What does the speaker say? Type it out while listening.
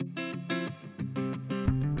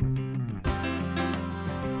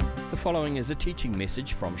following is a teaching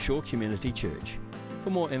message from Shore Community Church. For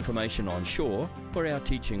more information on Shore or our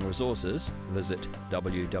teaching resources, visit www.shore.org.nz.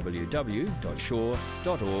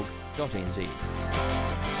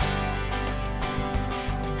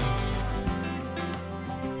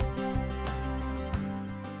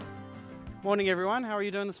 Morning, everyone. How are you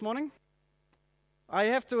doing this morning? I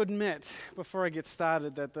have to admit, before I get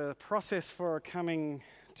started, that the process for coming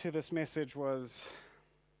to this message was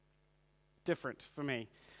different for me.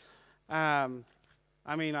 I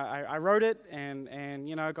wrote it and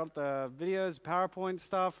got the videos, PowerPoint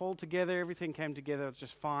stuff all together. Everything came together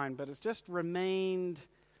just fine, but it's just remained,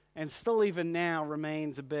 and still even now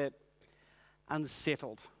remains a bit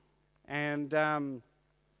unsettled. And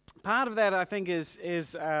part of that, I think,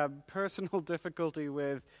 is personal difficulty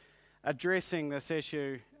with addressing this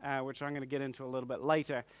issue, which I'm going to get into a little bit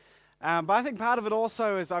later. But I think part of it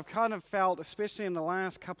also is I've kind of felt, especially in the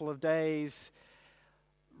last couple of days,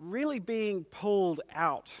 really being pulled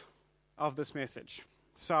out of this message.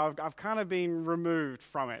 So I've kind of been removed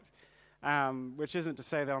from it, which isn't to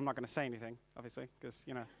say that I'm not going to say anything, obviously, because,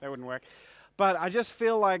 that wouldn't work. But I just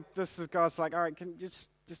feel like this is God's like, all right, can you just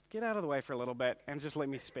get out of the way for a little bit and just let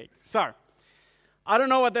me speak. So I don't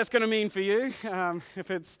know what that's going to mean for you. If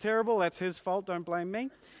it's terrible, that's his fault. Don't blame me.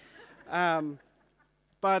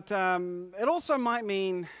 But it also might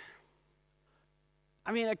mean,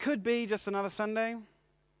 it could be just another Sunday.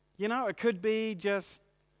 It could be just,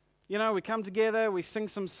 we come together, we sing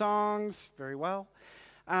some songs very well,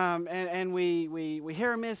 and we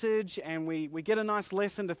hear a message, and we get a nice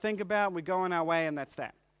lesson to think about, we go on our way, and that's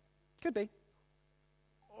that. Could be.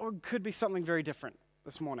 Or it could be something very different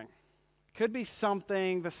this morning. It could be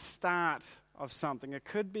something, the start of something. It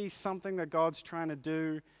could be something that God's trying to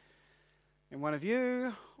do in one of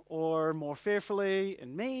you, or more fearfully,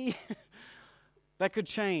 in me, that could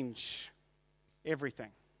change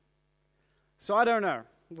everything. So I don't know.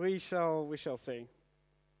 We shall see.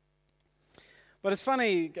 But it's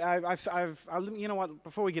funny. You know what?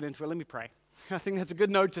 Before we get into it, let me pray. I think that's a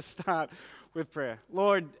good note to start with prayer.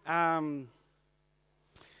 Lord,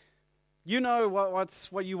 you know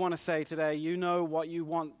what you want to say today. You know what you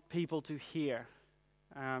want people to hear.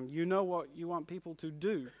 You know what you want people to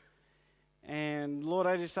do. And Lord,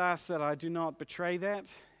 I just ask that I do not betray that,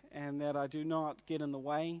 and that I do not get in the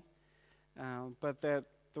way, but that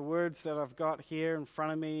the words that I've got here in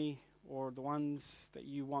front of me, or the ones that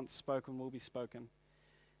you want spoken, will be spoken.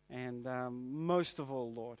 And most of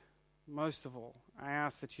all, Lord, I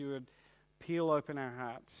ask that you would peel open our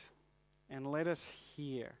hearts and let us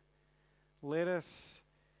hear. Let us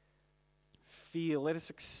feel, let us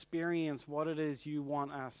experience what it is you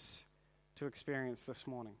want us to experience this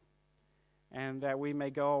morning. And that we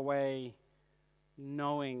may go away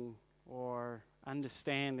knowing or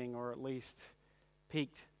understanding, or at least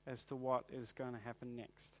piqued as to what is going to happen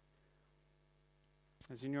next.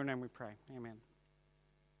 As in your name we pray. Amen.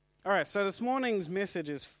 All right, so this morning's message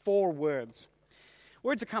is 4 words.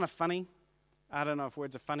 Words are kind of funny. I don't know if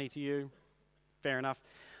words are funny to you. Fair enough.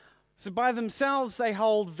 So by themselves, they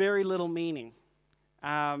hold very little meaning.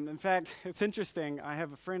 In fact, it's interesting. I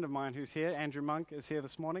have a friend of mine who's here. Andrew Monk is here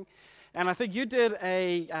this morning. And I think you did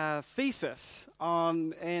a thesis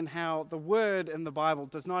on how the word in the Bible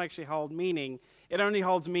does not actually hold meaning. It only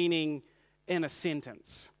holds meaning in a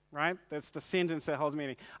sentence, right? That's the sentence that holds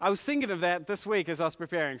meaning. I was thinking of that this week as I was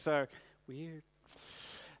preparing, so weird.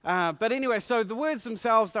 But anyway, so the words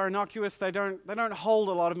themselves, they're innocuous. They don't hold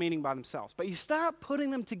a lot of meaning by themselves. But you start putting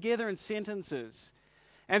them together in sentences,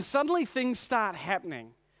 and suddenly things start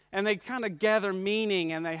happening, and they kind of gather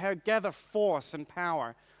meaning, and they gather force and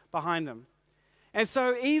power behind them. And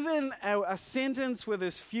so even a sentence with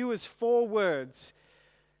as few as 4 words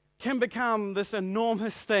can become this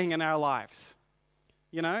enormous thing in our lives.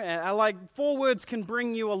 Like 4 words can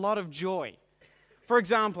bring you a lot of joy. For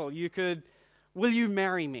example, you could, will you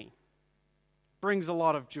marry me? Brings a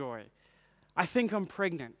lot of joy. I think I'm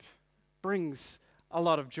pregnant. Brings a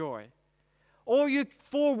lot of joy. Or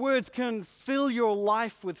 4 words can fill your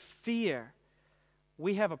life with fear.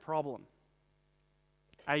 We have a problem.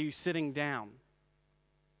 Are you sitting down?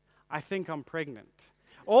 I think I'm pregnant.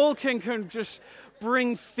 All can just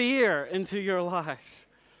bring fear into your lives.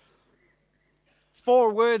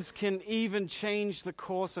 4 words can even change the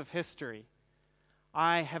course of history.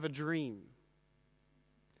 I have a dream.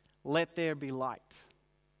 Let there be light.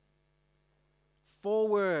 4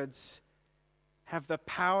 words have the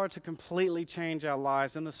power to completely change our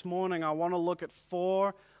lives. And this morning I want to look at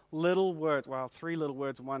 4 little words, 3 little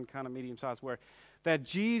words, 1 kind of medium-sized word, that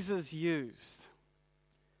Jesus used,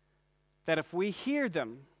 that if we hear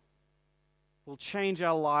them, will change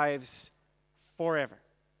our lives forever.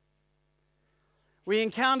 We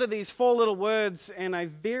encounter these four little words in a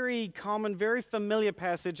very common, very familiar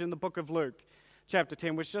passage in the book of Luke, chapter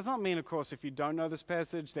 10, which does not mean, of course, if you don't know this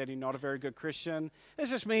passage, that you're not a very good Christian. It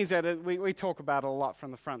just means that we talk about it a lot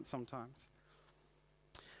from the front sometimes.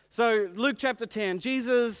 So Luke chapter 10,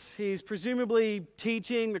 Jesus, he's presumably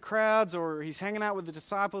teaching the crowds or he's hanging out with the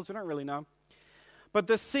disciples. We don't really know. But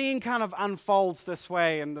the scene kind of unfolds this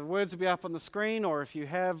way, and the words will be up on the screen, or if you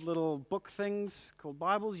have little book things called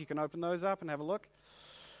Bibles, you can open those up and have a look.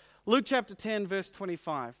 Luke chapter 10, verse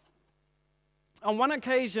 25. On one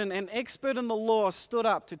occasion, an expert in the law stood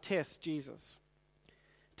up to test Jesus.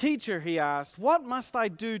 "Teacher," he asked, "what must I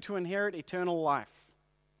do to inherit eternal life?"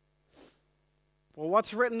 "Well,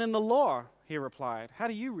 what's written in the law?" he replied. "How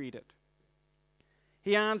do you read it?"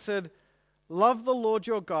 He answered, "Love the Lord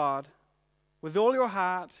your God with all your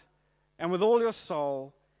heart, and with all your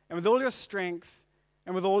soul, and with all your strength,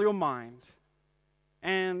 and with all your mind,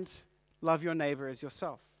 and love your neighbor as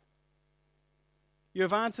yourself." "You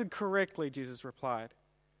have answered correctly," Jesus replied.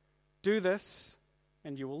 "Do this,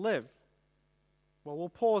 and you will live." Well, we'll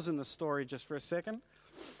pause in the story just for a second.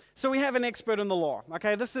 So we have an expert in the law.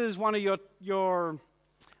 Okay, this is one of your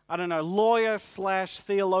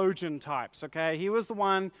lawyer/theologian types. Okay, he was the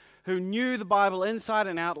one who knew the Bible inside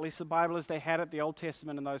and out, at least the Bible as they had it, the Old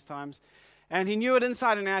Testament in those times. And he knew it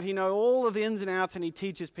inside and out. He knew all of the ins and outs, and he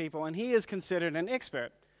teaches people. And he is considered an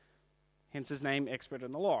expert. Hence his name, expert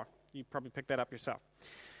in the law. You probably picked that up yourself.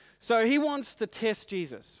 So he wants to test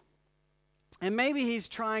Jesus. And maybe he's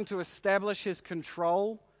trying to establish his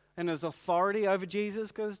control and his authority over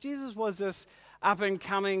Jesus, because Jesus was this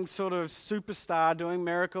up-and-coming sort of superstar doing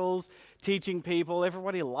miracles, teaching people.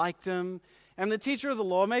 Everybody liked him. And the teacher of the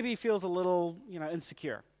law, maybe he feels a little,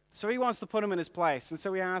 insecure. So he wants to put him in his place. And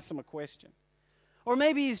so he asks him a question. Or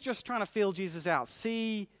maybe he's just trying to feel Jesus out,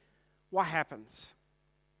 see what happens.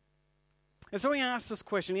 And so he asks this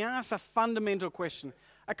question. He asks a fundamental question,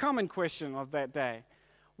 a common question of that day.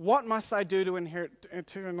 What must I do to inherit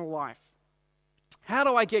eternal life? How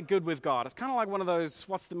do I get good with God? It's kind of like one of those,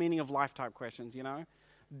 what's the meaning of life type questions,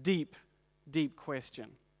 Deep, deep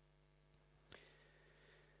question.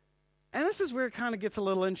 And this is where it kind of gets a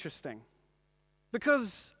little interesting.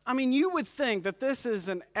 Because, you would think that this is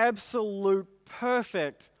an absolute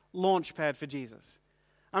perfect launch pad for Jesus.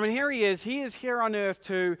 Here he is. He is here on earth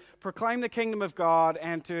to proclaim the kingdom of God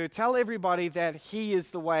and to tell everybody that he is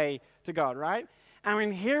the way to God, right?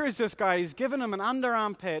 Here is this guy. He's given him an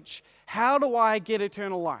underarm pitch. How do I get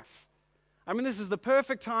eternal life? This is the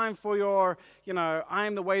perfect time for your, I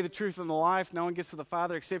am the way, the truth, and the life. No one gets to the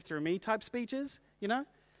Father except through me type speeches,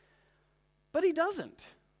 But he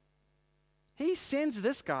doesn't. He sends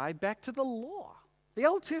this guy back to the law, the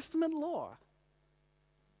Old Testament law,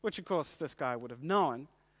 which, of course, this guy would have known.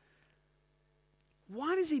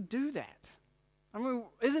 Why does he do that?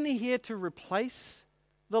 Isn't he here to replace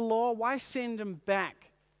the law? Why send him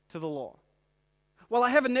back to the law? Well, I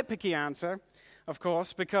have a nitpicky answer, of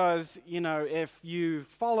course, because, if you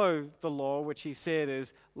follow the law, which he said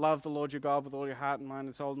is love the Lord your God with all your heart and mind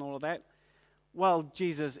and soul and all of that, well,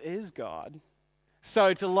 Jesus is God.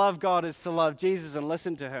 So to love God is to love Jesus and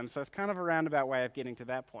listen to him. So it's kind of a roundabout way of getting to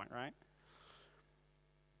that point, right?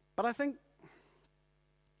 But I think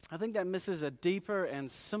that misses a deeper and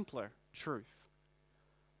simpler truth.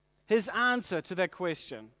 His answer to that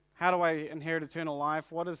question, how do I inherit eternal life?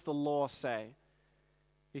 What does the law say?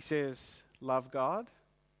 He says, love God,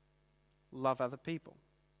 love other people.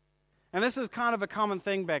 And this is kind of a common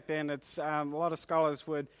thing back then. It's a lot of scholars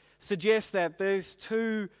would suggest that these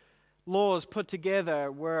two laws put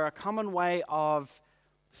together were a common way of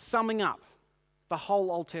summing up the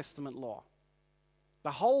whole Old Testament law.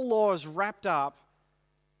 The whole law is wrapped up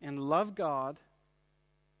in love God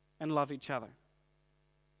and love each other.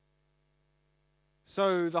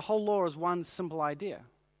 So the whole law is one simple idea.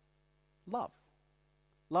 Love.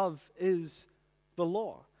 Love is the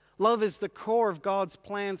law. Love is the core of God's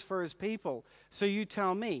plans for his people. So you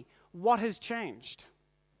tell me, what has changed?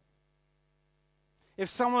 If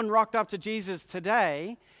someone rocked up to Jesus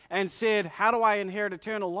today and said, how do I inherit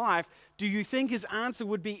eternal life? Do you think his answer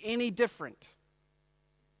would be any different?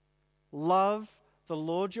 Love the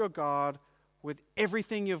Lord your God with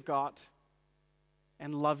everything you've got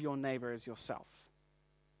and love your neighbor as yourself.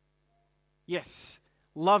 Yes,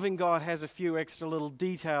 loving God has a few extra little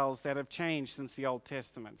details that have changed since the Old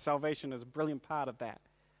Testament. Salvation is a brilliant part of that.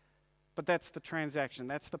 But that's the transaction.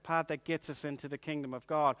 That's the part that gets us into the kingdom of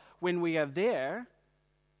God. When we are there,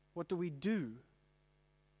 what do?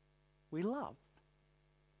 We love.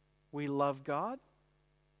 We love God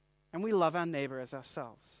and we love our neighbor as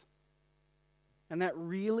ourselves. And that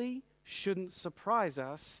really shouldn't surprise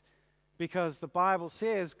us, because the Bible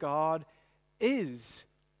says God is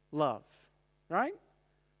love, right?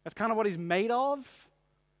 That's kind of what he's made of,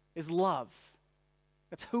 is love.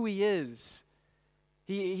 That's who he is.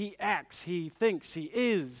 He acts, he thinks, he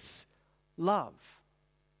is love.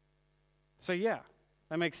 So yeah,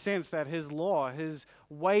 that makes sense that his law, his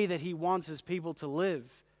way that he wants his people to live,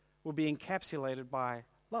 will be encapsulated by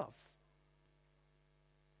love.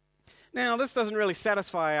 Now, this doesn't really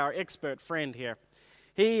satisfy our expert friend here.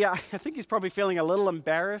 I think he's probably feeling a little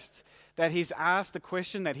embarrassed that he's asked a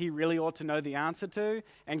question that he really ought to know the answer to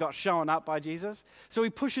and got shown up by Jesus. So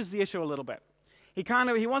he pushes the issue a little bit. He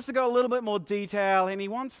wants to go a little bit more detail, and he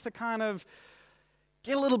wants to kind of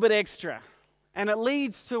get a little bit extra. And it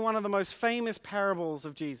leads to one of the most famous parables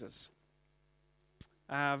of Jesus.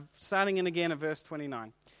 Starting in again at verse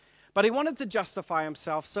 29. But he wanted to justify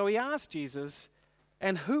himself, so he asked Jesus,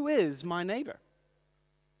 "And who is my neighbor?"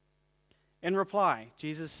 In reply,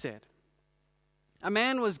 Jesus said, "A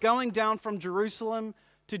man was going down from Jerusalem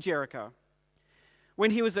to Jericho when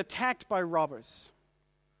he was attacked by robbers.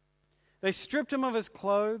 They stripped him of his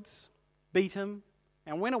clothes, beat him,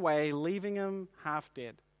 and went away, leaving him half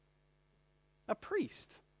dead. A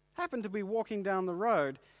priest happened to be walking down the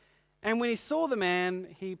road, and when he saw the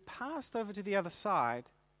man, he passed over to the other side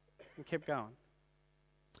and kept going.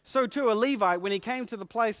 So too a Levite, when he came to the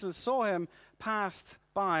place and saw him, passed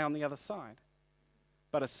by on the other side.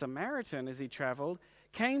 But a Samaritan, as he traveled,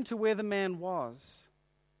 came to where the man was.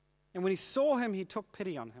 And when he saw him, he took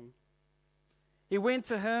pity on him. He went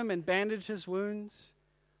to him and bandaged his wounds,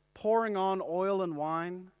 pouring on oil and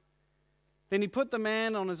wine. Then he put the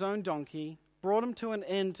man on his own donkey, brought him to an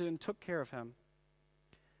inn and took care of him.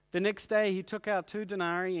 The next day he took out 2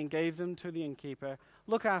 denarii and gave them to the innkeeper.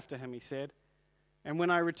 'Look after him,' he said, 'and when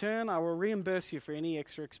I return, I will reimburse you for any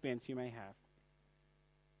extra expense you may have.'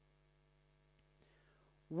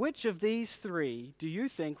 Which of these 3 do you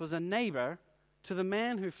think was a neighbor to the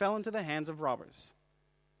man who fell into the hands of robbers?"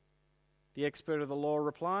 The expert of the law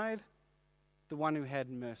replied, "The one who had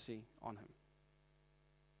mercy on him."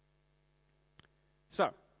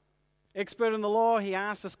 So, expert in the law, he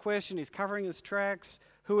asks this question, he's covering his tracks,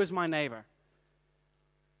 who is my neighbor?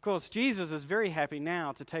 Of course, Jesus is very happy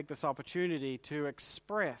now to take this opportunity to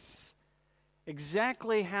express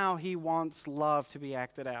exactly how he wants love to be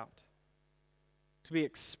acted out, to be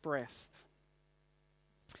expressed.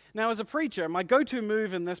 Now, as a preacher, my go-to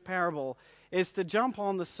move in this parable is to jump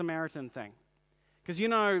on the Samaritan thing. Because,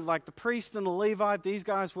 like the priest and the Levite, these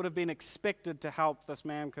guys would have been expected to help this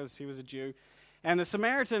man because he was a Jew. And the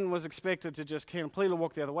Samaritan was expected to just completely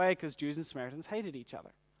walk the other way because Jews and Samaritans hated each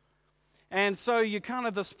other. And so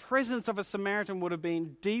this presence of a Samaritan would have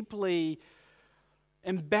been deeply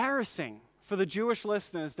embarrassing for the Jewish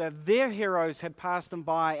listeners, that their heroes had passed them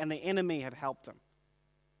by and the enemy had helped them.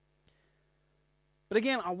 But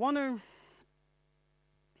again, I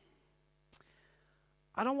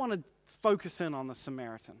don't want to focus in on the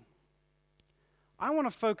Samaritan. I want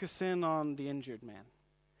to focus in on the injured man.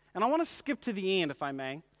 And I want to skip to the end, if I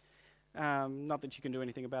may. Not that you can do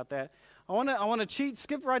anything about that. I want to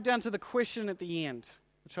skip right down to the question at the end,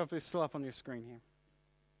 which hopefully is still up on your screen here.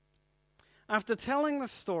 After telling the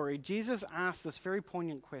story, Jesus asked this very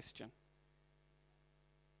poignant question.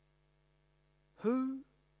 Who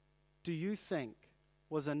do you think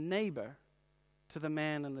was a neighbor to the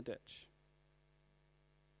man in the ditch?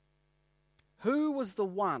 Who was the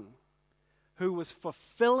one who was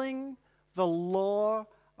fulfilling the law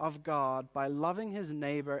of God by loving his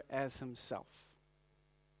neighbor as himself?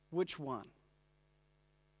 Which one?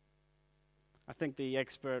 I think the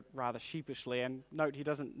expert rather sheepishly, and note he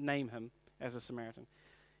doesn't name him as a Samaritan.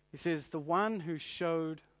 He says, the one who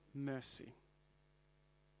showed mercy.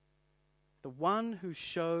 The one who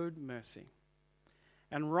showed mercy.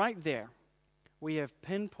 And right there, we have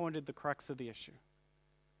pinpointed the crux of the issue.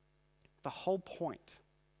 The whole point,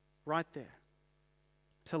 right there.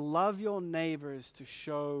 To love your neighbors, to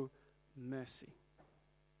show mercy.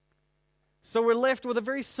 So we're left with a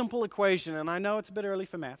very simple equation, and I know it's a bit early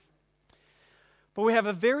for math, but we have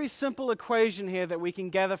a very simple equation here that we can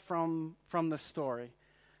gather from this story.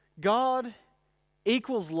 God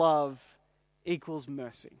equals love equals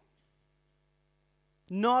mercy.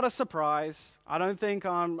 Not a surprise. I don't think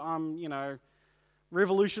I'm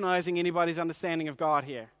revolutionizing anybody's understanding of God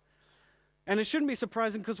here. And it shouldn't be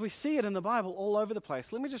surprising because we see it in the Bible all over the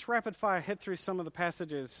place. Let me just rapid fire hit through some of the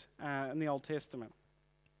passages in the Old Testament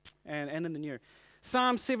and in the New.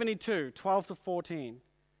 Psalm 72, 12 to 14.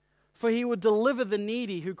 For he will deliver the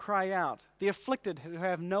needy who cry out, the afflicted who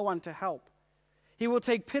have no one to help. He will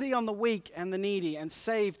take pity on the weak and the needy and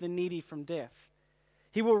save the needy from death.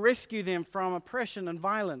 He will rescue them from oppression and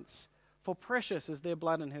violence. for precious is their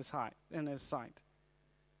blood in his sight.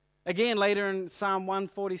 Again, later in Psalm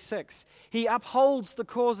 146, he upholds the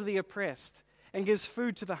cause of the oppressed and gives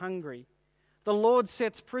food to the hungry. The Lord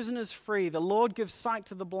sets prisoners free. The Lord gives sight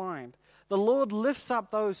to the blind. The Lord lifts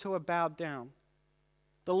up those who are bowed down.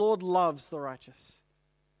 The Lord loves the righteous.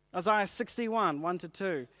 Isaiah 61,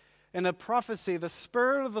 1-2. In a prophecy, the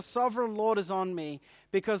Spirit of the sovereign Lord is on me,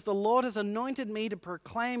 because the Lord has anointed me to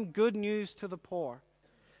proclaim good news to the poor.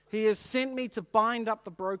 He has sent me to bind up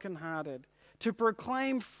the brokenhearted, to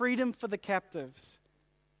proclaim freedom for the captives,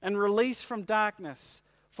 and release from darkness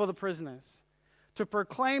for the prisoners, to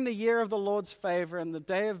proclaim the year of the Lord's favor and the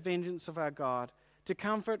day of vengeance of our God, to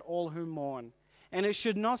comfort all who mourn. And it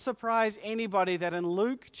should not surprise anybody that in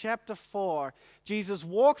Luke chapter 4, Jesus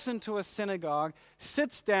walks into a synagogue,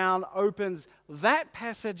 sits down, opens that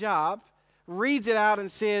passage up, reads it out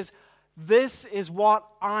and says, "This is what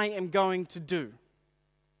I am going to do."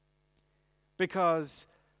 Because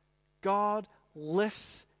God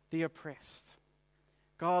lifts the oppressed.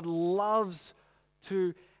 God loves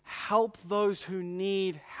to help those who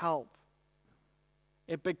need help.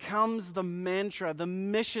 It becomes the mantra, the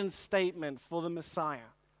mission statement for the Messiah,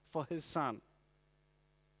 for his Son.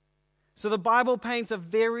 So the Bible paints a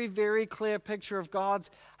very, very clear picture of God's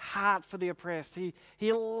heart for the oppressed.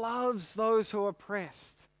 He loves those who are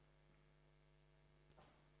oppressed.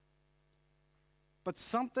 But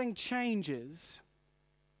something changes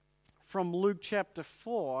from Luke chapter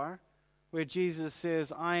 4, where Jesus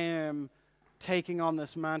says, "I am taking on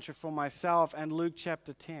this mantra for myself," and Luke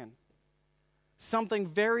chapter 10. Something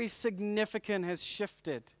very significant has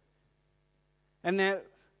shifted. And that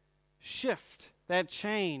shift, that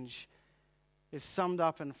change, is summed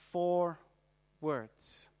up in 4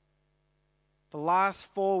 words. The last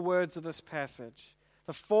 4 words of this passage.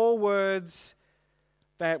 The 4 words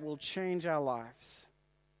that will change our lives.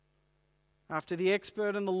 After the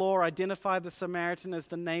expert in the law identified the Samaritan as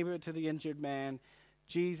the neighbor to the injured man,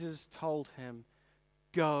 Jesus told him,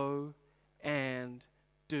 "Go and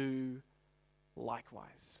do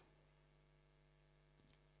likewise."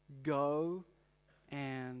 Go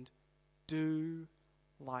and do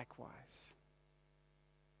likewise.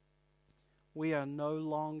 We are no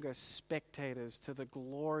longer spectators to the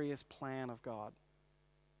glorious plan of God.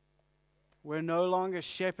 We're no longer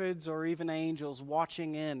shepherds or even angels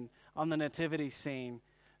watching in on the nativity scene,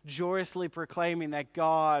 joyously proclaiming that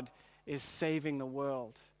God is saving the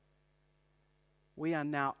world. We are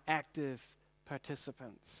now active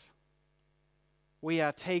participants. We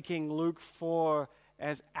are taking Luke 4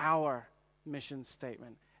 as our mission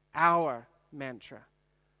statement, our mantra.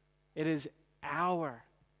 It is our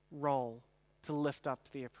role to lift up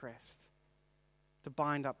the oppressed, to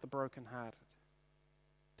bind up the brokenhearted,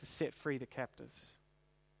 to set free the captives.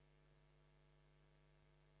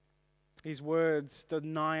 These words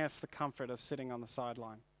deny us the comfort of sitting on the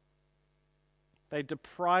sideline. They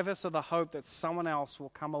deprive us of the hope that someone else will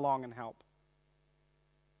come along and help.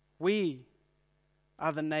 We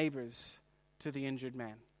are the neighbors to the injured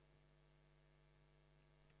man.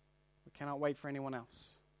 We cannot wait for anyone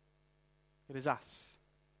else. It is us.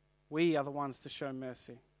 We are the ones to show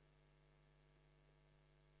mercy.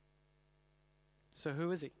 So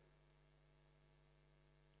who is he?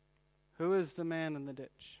 Who is the man in the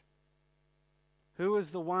ditch? Who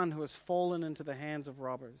is the one who has fallen into the hands of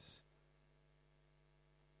robbers?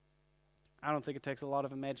 I don't think it takes a lot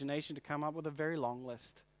of imagination to come up with a very long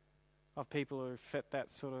list of people who fit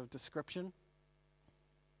that sort of description.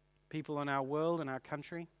 People in our world, in our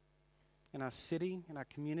country, in our city, in our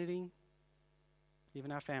community,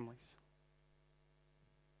 even our families,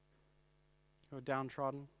 who are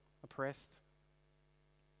downtrodden, oppressed,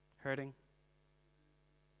 hurting.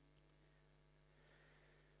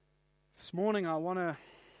 This morning I want to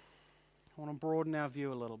broaden our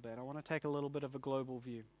view a little bit. I want to take a little bit of a global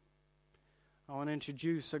view. I want to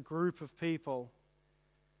introduce a group of people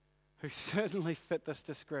who certainly fit this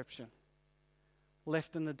description.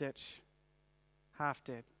 Left in the ditch, half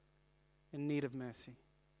dead, in need of mercy.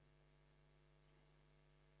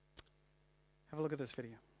 Have a look at this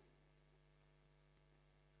video.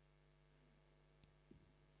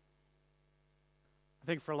 I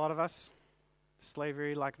think for a lot of us,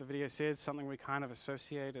 slavery, like the video says, something we kind of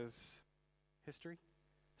associate as history,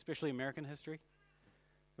 especially American history,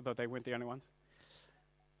 although they weren't the only ones.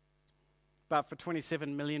 But for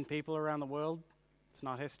 27 million people around the world, it's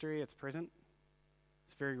not history, it's present.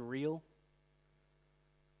 It's very real.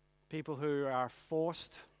 People who are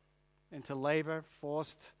forced into labor,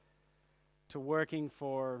 forced to working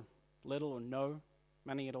for little or no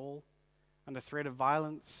money at all, under threat of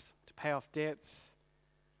violence, to pay off debts,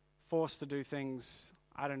 forced to do things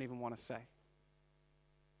I don't even want to say.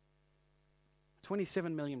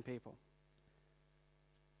 27 million people.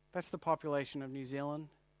 That's the population of New Zealand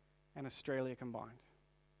and Australia combined.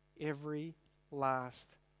 Every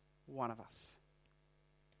last one of us.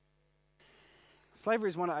 Slavery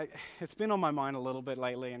is it's been on my mind a little bit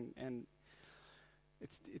lately, and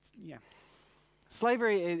it's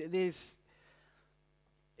Slavery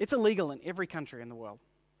it's illegal in every country in the world.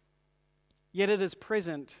 Yet it is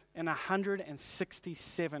present in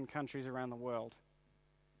 167 countries around the world,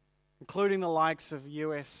 including the likes of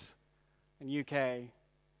US and UK,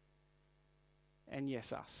 and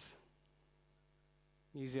yes, us,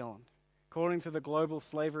 New Zealand. According to the Global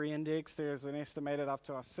Slavery Index, there is an estimated up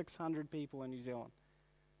to 600 people in New Zealand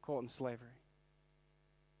caught in slavery.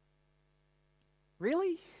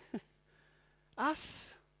 Really?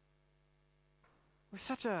 Us? We're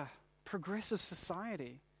such a progressive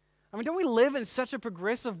society. I mean, don't we live in such a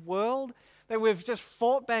progressive world that we've just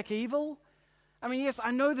fought back evil? I mean, yes,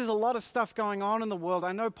 I know there's a lot of stuff going on in the world.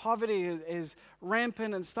 I know poverty is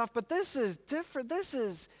rampant and stuff, but this is different. This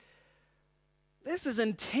is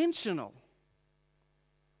intentional.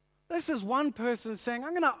 This is one person saying,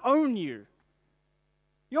 I'm going to own you.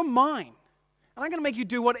 You're mine. And I'm going to make you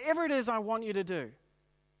do whatever it is I want you to do.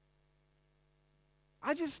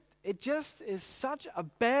 It just is such a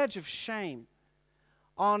badge of shame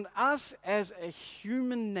on us as a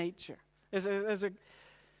human nature,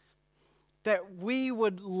 that we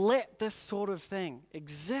would let this sort of thing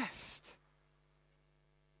exist.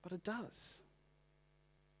 But it does.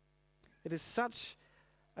 It is such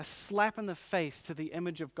a slap in the face to the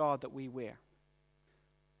image of God that we wear.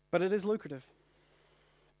 But it is lucrative.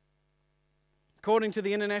 According to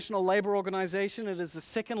the International Labour Organization, it is the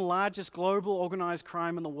second largest global organized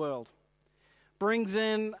crime in the world. Brings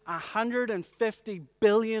in $150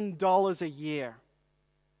 billion a year.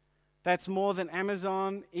 That's more than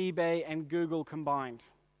Amazon, eBay, and Google combined.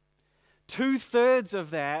 2/3 of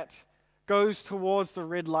that goes towards the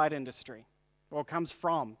red light industry, or comes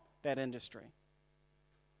from that industry.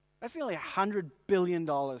 That's nearly $100 billion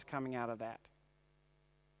coming out of that.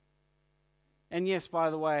 And yes, by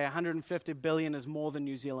the way, $150 billion is more than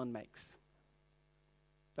New Zealand makes.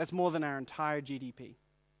 That's more than our entire GDP.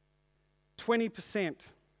 20%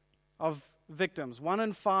 of victims, 1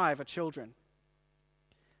 in 5 are children.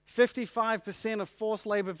 55% of forced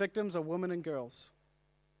labor victims are women and girls.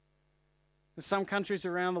 In some countries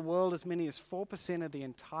around the world, as many as 4% of the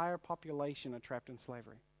entire population are trapped in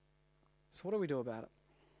slavery. So what do we do about it?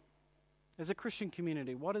 As a Christian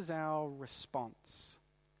community, what is our response?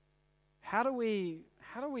 How do we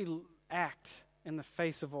act in the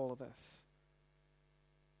face of all of this?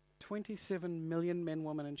 27 million men,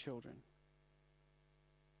 women, and children.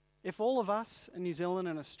 If all of us in New Zealand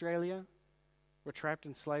and Australia were trapped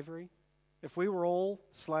in slavery, if we were all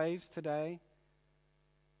slaves today,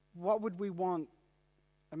 what would we want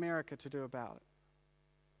America to do about it?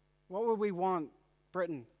 What would we want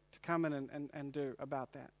Britain to come in and do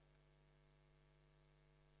about that?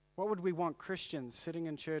 What would we want Christians sitting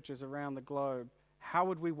in churches around the globe, how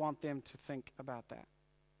would we want them to think about that?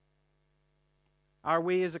 Are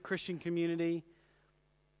we as a Christian community,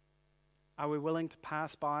 are we willing to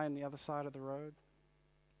pass by on the other side of the road?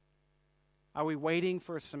 Are we waiting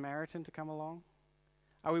for a Samaritan to come along?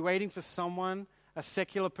 Are we waiting for someone, a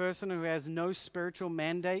secular person who has no spiritual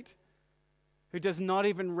mandate, who does not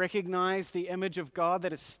even recognize the image of God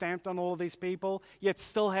that is stamped on all of these people, yet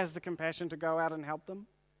still has the compassion to go out and help them?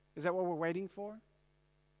 Is that what we're waiting for?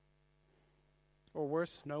 Or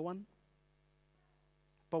worse, no one?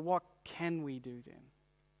 But what can we do then?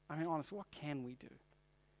 I mean, honestly, what can we do?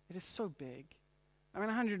 It is so big. I mean,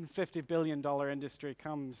 $150 billion industry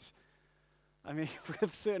comes, with a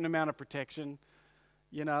certain amount of protection.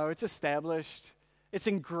 You know, it's established. It's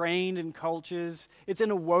ingrained in cultures. It's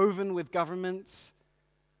interwoven with governments.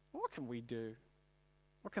 What can we do?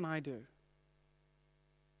 What can I do?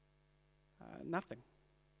 Nothing,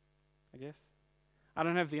 I guess. I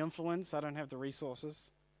don't have the influence. I don't have the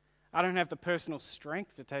resources. I don't have the personal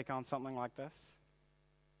strength to take on something like this.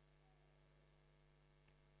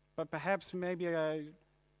 But perhaps maybe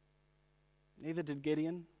neither did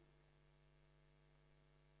Gideon.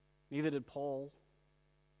 Neither did Paul.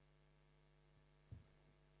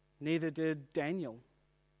 Neither did Daniel.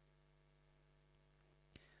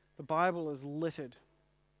 The Bible is littered,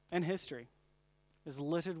 and history is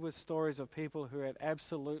littered with stories of people who had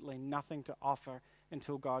absolutely nothing to offer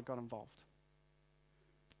until God got involved.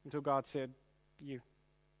 Until God said, you,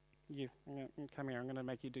 come here, I'm going to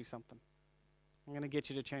make you do something. I'm going to get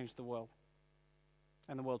you to change the world.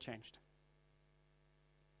 And the world changed.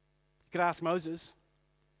 You could ask Moses.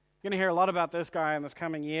 You're going to hear a lot about this guy in this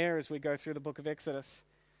coming year as we go through the book of Exodus.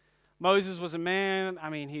 Moses was a man,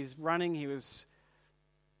 he was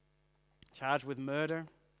charged with murder,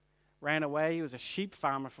 ran away. He was a sheep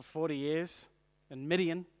farmer for 40 years in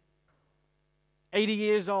Midian. 80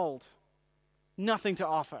 years old, nothing to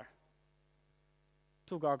offer.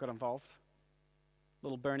 Till God got involved.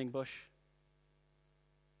 Little burning bush.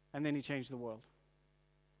 And then he changed the world.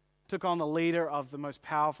 Took on the leader of the most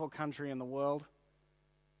powerful country in the world.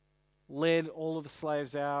 Led all of the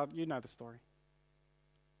slaves out. You know the story.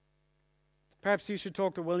 Perhaps you should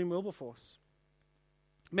talk to William Wilberforce.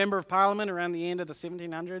 Member of Parliament around the end of the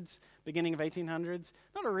 1700s, beginning of 1800s.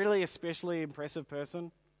 Not a really especially impressive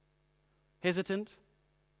person. Hesitant.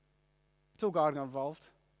 Till God got involved.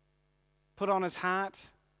 Put on his heart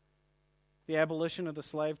the abolition of the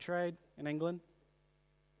slave trade in England.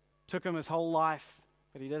 Took him his whole life,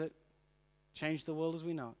 but he did it. Changed the world as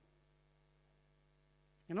we know it.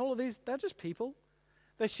 And all of these, they're just people.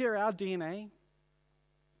 They share our DNA.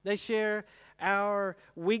 They share our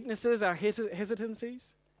weaknesses, our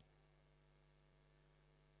hesitancies.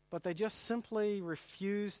 But they just simply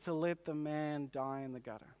refuse to let the man die in the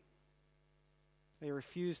gutter. They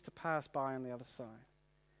refuse to pass by on the other side.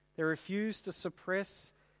 They refuse to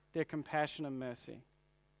suppress their compassion and mercy.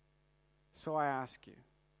 So I ask you,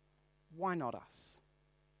 why not us?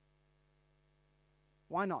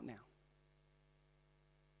 Why not now?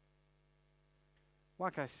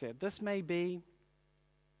 Like I said, this may be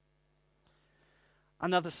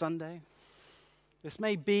another Sunday. This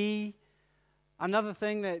may be another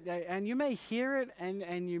thing that, and you may hear it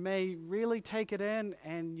and you may really take it in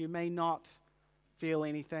and you may not feel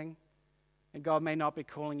anything. And God may not be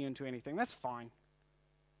calling you into anything. That's fine.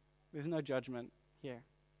 There's no judgment here.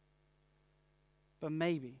 But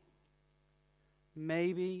maybe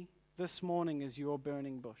this morning is your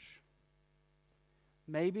burning bush.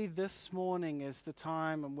 Maybe this morning is the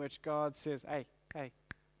time in which God says, hey, pay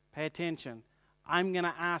attention. I'm going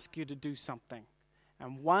to ask you to do something.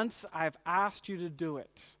 And once I've asked you to do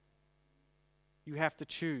it, you have to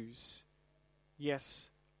choose yes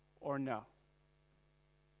or no.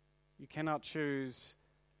 You cannot choose,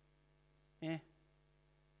 You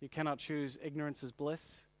cannot choose ignorance is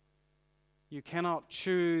bliss. You cannot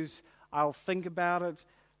choose, I'll think about it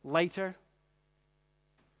later.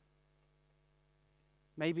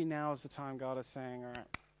 Maybe now is the time God is saying, all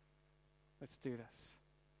right, let's do this.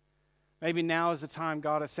 Maybe now is the time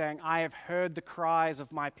God is saying, I have heard the cries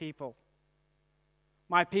of my people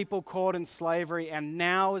caught in slavery, and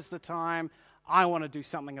now is the time I want to do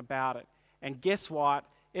something about it. And guess what?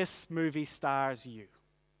 This movie stars you.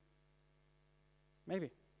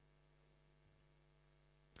 Maybe.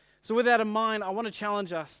 So with that in mind, I want to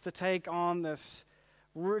challenge us to take on this,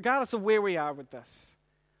 regardless of where we are with this.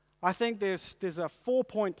 I think there's a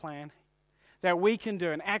 4-point plan that we can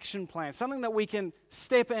do, an action plan, something that we can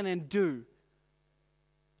step in and do.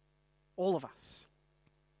 All of us.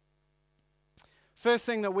 First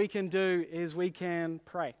thing that we can do is we can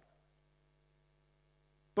pray.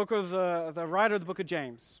 The writer of the book of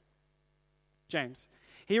James,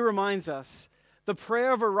 he reminds us, the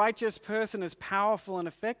prayer of a righteous person is powerful and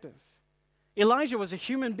effective. Elijah was a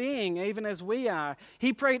human being, even as we are.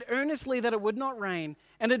 He prayed earnestly that it would not rain,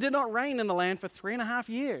 and it did not rain in the land for 3.5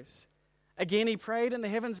 years. Again, he prayed, and the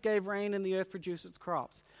heavens gave rain, and the earth produced its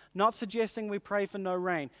crops. Not suggesting we pray for no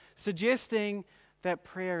rain, suggesting that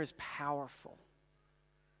prayer is powerful.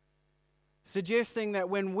 Suggesting that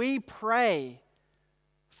when we pray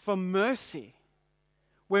for mercy,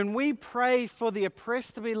 when we pray for the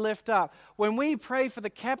oppressed to be lifted up, when we pray for the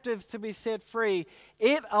captives to be set free,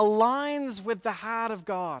 it aligns with the heart of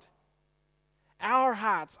God. Our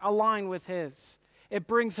hearts align with His. It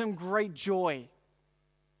brings Him great joy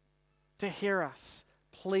to hear us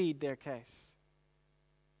plead their case.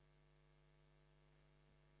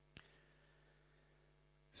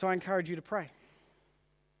 So I encourage you to pray.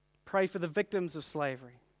 Pray for the victims of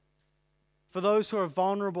slavery, for those who are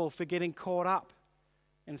vulnerable for getting caught up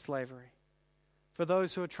in slavery, for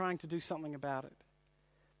those who are trying to do something about it.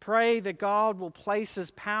 Pray that God will place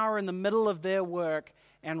His power in the middle of their work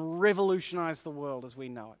and revolutionize the world as we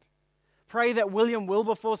know it. Pray that William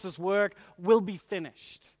Wilberforce's work will be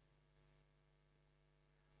finished.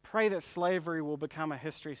 Pray that slavery will become a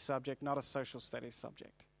history subject, not a social studies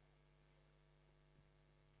subject.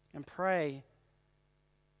 And pray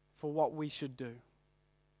for what we should do.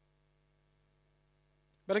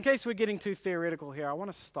 But in case we're getting too theoretical here, I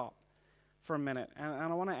want to stop for a minute and I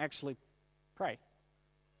want to actually pray.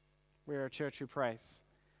 We're a church who prays.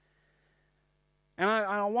 And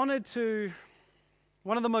I wanted to,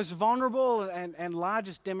 one of the most vulnerable and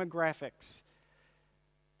largest demographics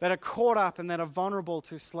that are caught up and that are vulnerable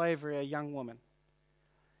to slavery are young women.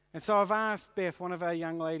 And so I've asked Beth, one of our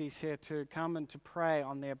young ladies here, to come and to pray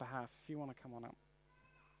on their behalf, if you want to come on up.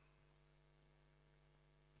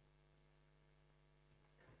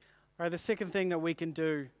 All right, the second thing that we can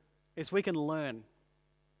do is we can learn.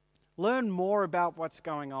 Learn more about what's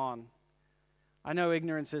going on. I know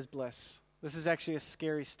ignorance is bliss. This is actually a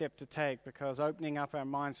scary step to take because opening up our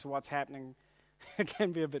minds to what's happening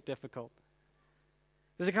can be a bit difficult.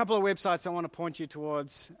 There's a couple of websites I want to point you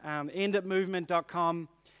towards. enditmovement.com.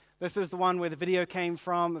 This is the one where the video came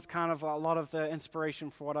from. It's kind of a lot of the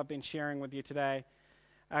inspiration for what I've been sharing with you today.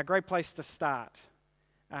 A great place to start.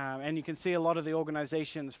 And you can see a lot of the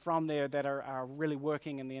organizations from there that are really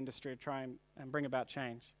working in the industry to try and bring about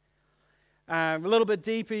change. A little bit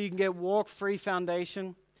deeper, you can get Walk Free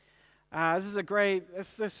Foundation.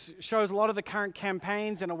 This shows a lot of the current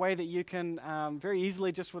campaigns in a way that you can very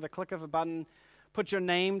easily, just with a click of a button, put your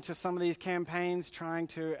name to some of these campaigns trying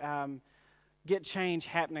to get change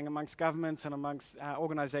happening amongst governments and amongst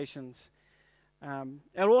organizations.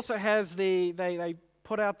 It also has they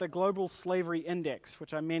put out the Global Slavery Index,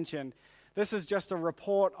 which I mentioned. This is just a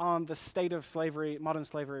report on the state of slavery, modern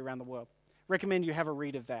slavery around the world. Recommend you have a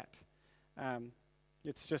read of that.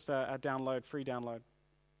 It's just a download, free download.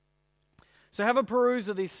 So have a peruse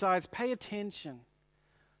of these sites. Pay attention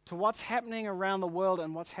to what's happening around the world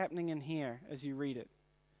and what's happening in here as you read it.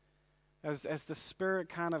 As the Spirit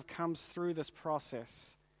kind of comes through this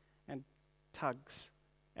process and tugs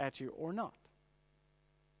at you, or not,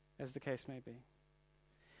 as the case may be.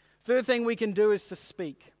 Third thing we can do is to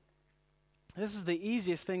speak. This is the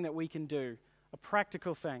easiest thing that we can do, a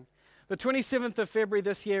practical thing. The 27th of February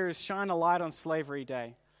this year is Shine a Light on Slavery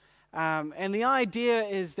Day. And the idea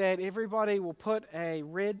is that everybody will put a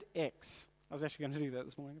red X. I was actually going to do that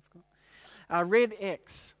this morning, I forgot. A red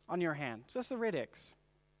X on your hand, just a red X.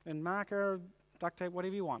 And marker, duct tape,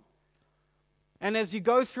 whatever you want. And as you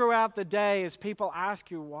go throughout the day, as people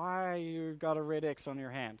ask you why you got a red X on your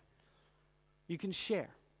hand, you can share.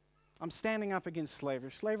 I'm standing up against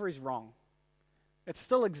slavery. Slavery's wrong. It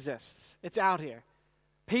still exists. It's out here.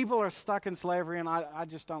 People are stuck in slavery, and I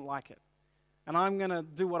just don't like it. And I'm going to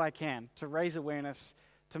do what I can to raise awareness,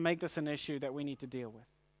 to make this an issue that we need to deal with.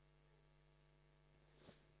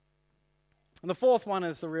 And the fourth one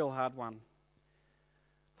is the real hard one.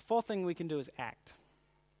 The fourth thing we can do is act.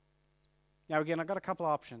 Now again, I've got a couple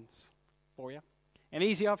of options for you. An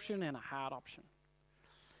easy option and a hard option.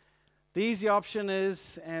 The easy option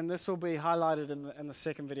is, and this will be highlighted in the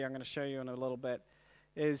second video I'm going to show you in a little bit,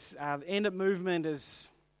 is the End It Movement is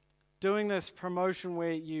doing this promotion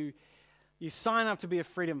where you sign up to be a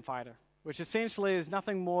freedom fighter, which essentially is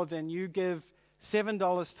nothing more than you give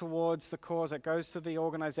 $7 towards the cause that goes to the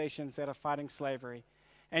organizations that are fighting slavery,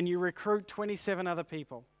 and you recruit 27 other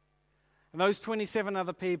people. And those 27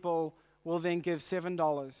 other people will then give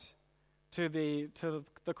 $7 to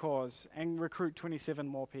the cause and recruit 27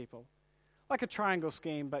 more people. Like a triangle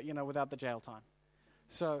scheme, but without the jail time.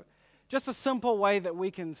 So just a simple way that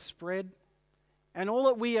we can spread, and all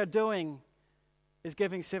that we are doing is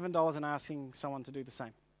giving $7 and asking someone to do the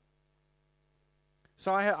same.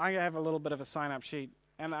 So I have a little bit of a sign-up sheet,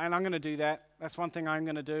 and I'm going to do that. That's one thing I'm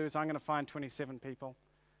going to do, is I'm going to find 27 people.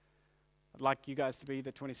 I'd like you guys to be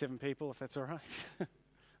the 27 people, if that's all right.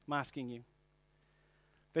 I'm asking you.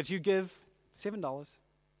 That you give $7,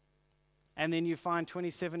 and then you find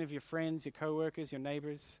 27 of your friends, your co-workers, your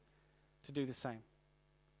neighbors, to do the same.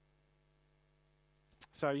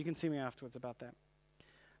 So you can see me afterwards about that.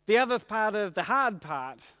 The other part of the hard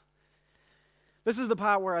part, this is the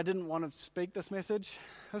part where I didn't want to speak this message.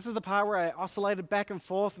 This is the part where I oscillated back and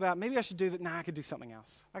forth about maybe I should do that. Nah, I could do something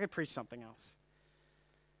else. I could preach something else.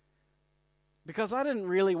 Because I didn't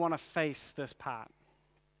really want to face this part.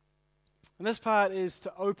 And this part is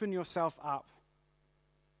to open yourself up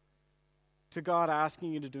to God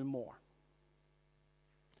asking you to do more.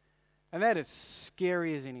 And that is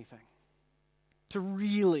scary as anything. To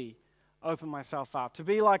really open myself up. To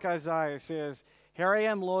be like Isaiah says, "Here I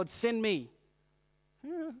am, Lord, send me."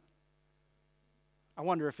 I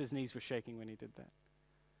wonder if his knees were shaking when he did that.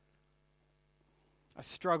 I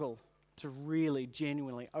struggle to really,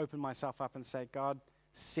 genuinely open myself up and say, "God,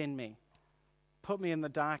 send me. Put me in the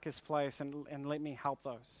darkest place and let me help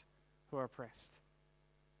those who are oppressed."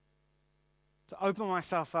 To open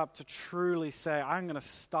myself up to truly say, I'm going to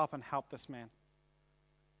stop and help this man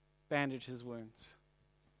bandage his wounds.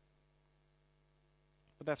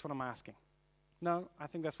 But that's what I'm asking. No, I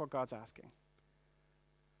think that's what God's asking.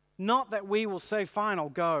 Not that we will say, fine, I'll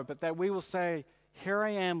go, but that we will say, here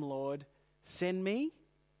I am, Lord, send me.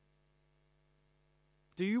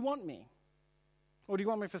 Do you want me? Or do you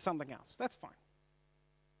want me for something else? That's fine.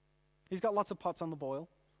 He's got lots of pots on the boil,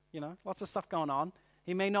 lots of stuff going on.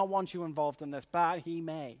 He may not want you involved in this, but he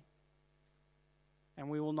may. And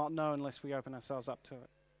we will not know unless we open ourselves up to it.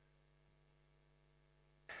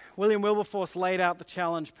 William Wilberforce laid out the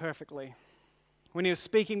challenge perfectly. When he was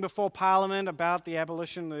speaking before Parliament about the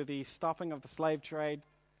abolition or the stopping of the slave trade,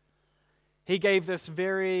 he gave this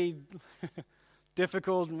very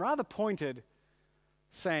difficult and rather pointed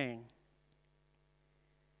saying.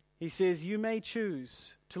 He says, you may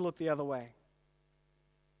choose to look the other way,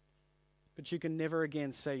 but you can never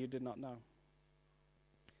again say you did not know.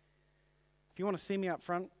 If you want to see me up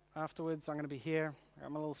front afterwards, I'm going to be here. I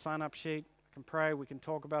got my little sign-up sheet. I can pray. We can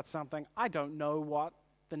talk about something. I don't know what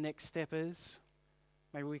the next step is.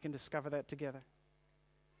 Maybe we can discover that together.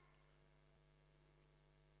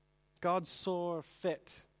 God saw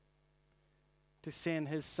fit to send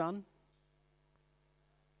his Son,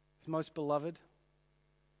 his most beloved,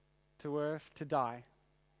 to earth to die,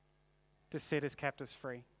 to set his captives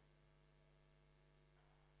free,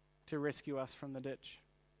 to rescue us from the ditch.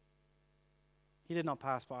 He did not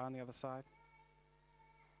pass by on the other side.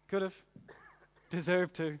 Could have,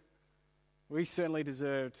 deserved to. We certainly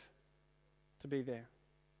deserved to be there.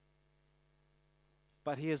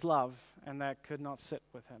 But he is love, and that could not sit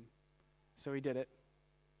with him. So he did it.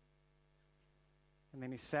 And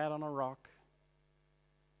then he sat on a rock,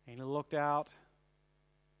 and he looked out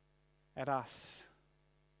at us,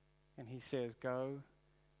 and he says, go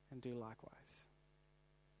and do likewise.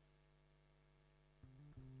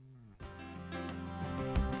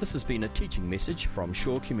 This has been a teaching message from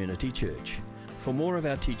Shore Community Church. For more of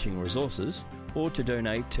our teaching resources, or to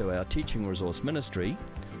donate to our teaching resource ministry,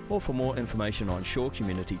 or for more information on Shore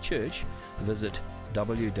Community Church, visit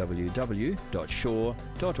www.shore.org.nz.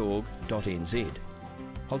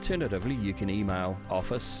 Alternatively, you can email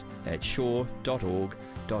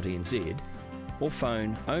office@shore.org.nz or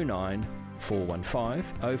phone 09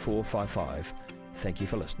 415 0455. Thank you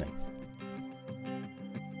for listening.